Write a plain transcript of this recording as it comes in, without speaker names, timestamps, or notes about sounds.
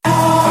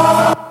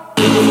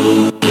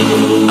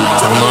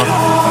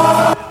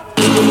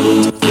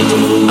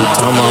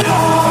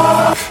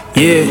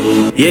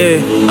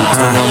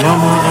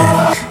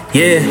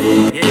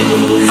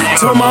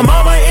Told my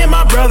mama and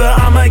my brother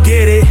I'ma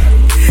get it.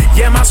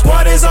 Yeah, my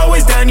squad is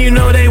always down, you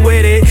know they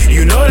with it.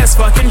 You know that's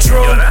fucking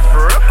true. Yo, that's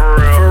for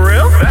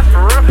real. That's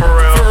for real.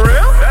 For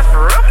real. That's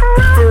for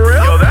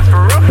real. Yo, that's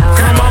for real.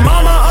 Call my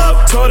mama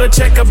up, told her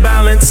check her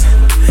balance.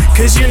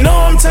 Cause you know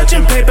I'm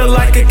touching paper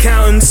like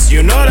accountants.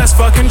 You know that's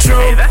fucking true.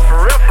 Hey, that's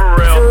for real.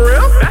 For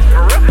real. That's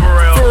for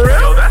real. For real?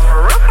 Yo, that's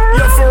for real.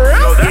 Yo, for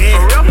real? Yo, that's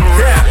for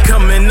real. Yeah,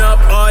 coming up,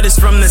 artists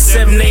from the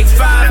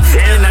 785.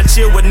 And I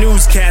chill with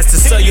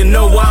newscasters, so you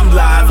know I'm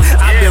live.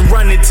 I've been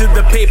running to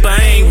the paper,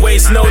 I ain't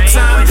waste no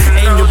time.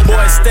 And your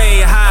boy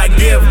stay high,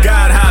 give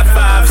God high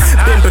fives.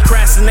 Been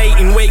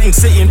procrastinating, waiting,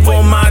 sitting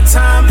for my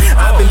time.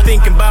 I've been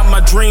thinking about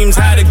my dreams,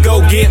 how to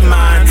go get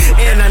mine.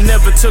 And I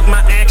never took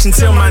my action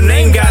till my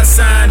name got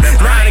signed.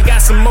 Now I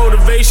got some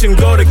motivation,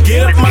 go to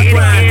get up my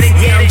grind.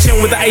 Yeah, I'm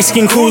chilling with the ice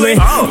skin cooling,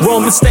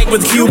 rolling steak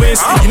with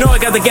Cubans. You know I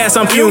got the gas,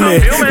 I'm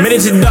fuming.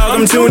 Minute to dog,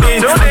 I'm tuned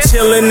in. I'm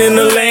chilling in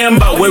the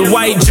Lambo with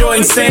white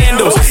Jordan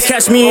sandals.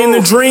 Catch me in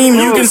the dream,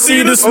 you can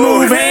see the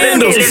smooth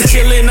handles.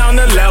 Chilling on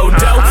the low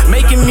dough,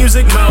 making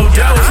music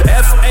modo.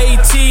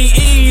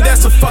 FATE,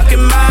 that's a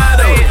fucking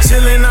motto.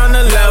 Chilling on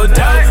the low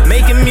dough,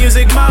 making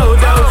music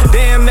modo.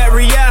 Damn, that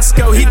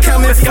Reasco, he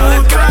coming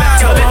full throttle.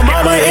 Tell my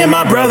mama and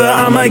my brother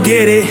I'ma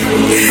get it.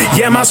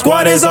 Yeah, my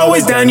squad is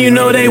always down, you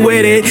know they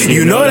with it.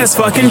 You know that's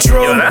fucking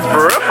true. Yo, that's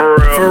for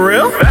real. For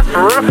real? That's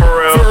for real.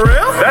 For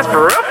real? That's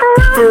for real.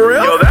 For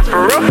real? Yo, that's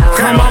for real.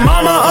 Call my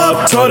mama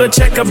up, told her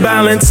check her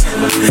balance.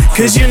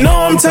 Cause you know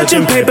I'm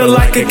touching paper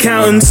like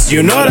accountants.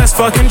 You know that's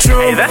fucking true.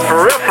 Hey, that's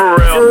for real. For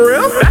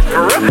real? That's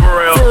for real.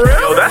 For real?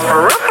 Yo, that's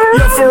for real.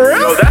 Yo, for real?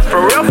 Yo, that's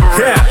for real.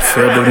 Yeah.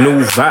 Feel the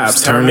new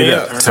vibes, turn it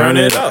up, turn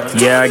it up.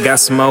 Yeah, I got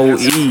some OE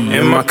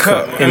in my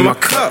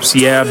cups.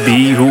 Yeah, I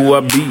be who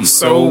I be.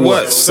 So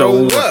what?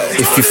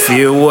 If you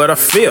feel what I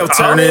feel,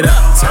 turn it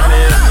up, turn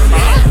it up.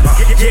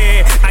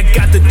 Yeah, I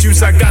got the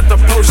juice, I got the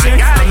potion.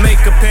 I make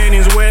her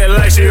panties wet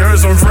like she heard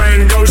some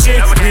Frank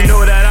Ocean. You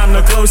know that I'm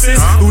the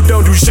closest, who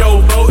don't do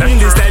showboating.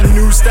 This that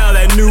new style,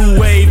 that new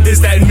wave, this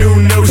that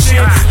new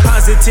notion.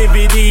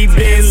 Positivity,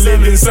 been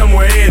living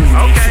somewhere hidden.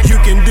 You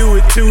can do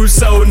it too,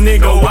 so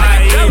nigga,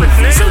 why in?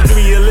 So do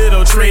your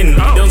little trendy,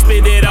 don't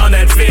spit it on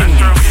that Fendi.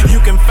 You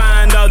can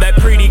find all that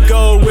pretty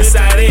gold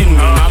without in me.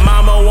 My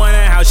mama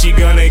wonder how she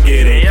gonna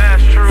get it. Yeah,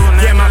 that's true.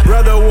 Yeah, my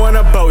brother want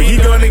a boat, he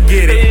gonna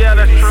get it. Yeah,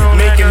 that's true.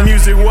 Making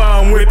music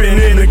while I'm whipping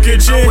in the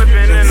kitchen.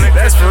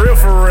 That's for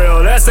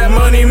real. That's that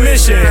money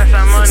mission.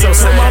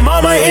 So my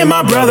mama and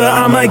my brother,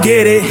 I'ma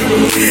get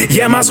it.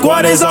 Yeah, my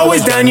squad is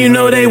always down, you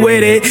know they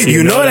with it.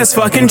 You know that's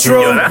fucking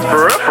true. Yo, that's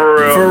for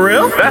real. For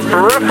real? That's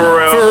for real.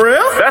 For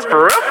real? That's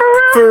for real.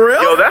 For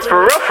real? Yo, that's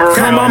for real.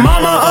 Call my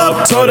mama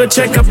up, told her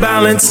check her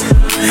balance.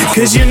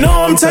 Cause you know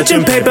I'm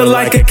touching paper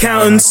like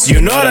accountants.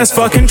 You know that's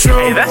fucking true.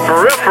 Hey, that's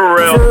for real.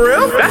 For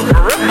real? That's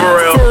for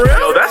real. For real?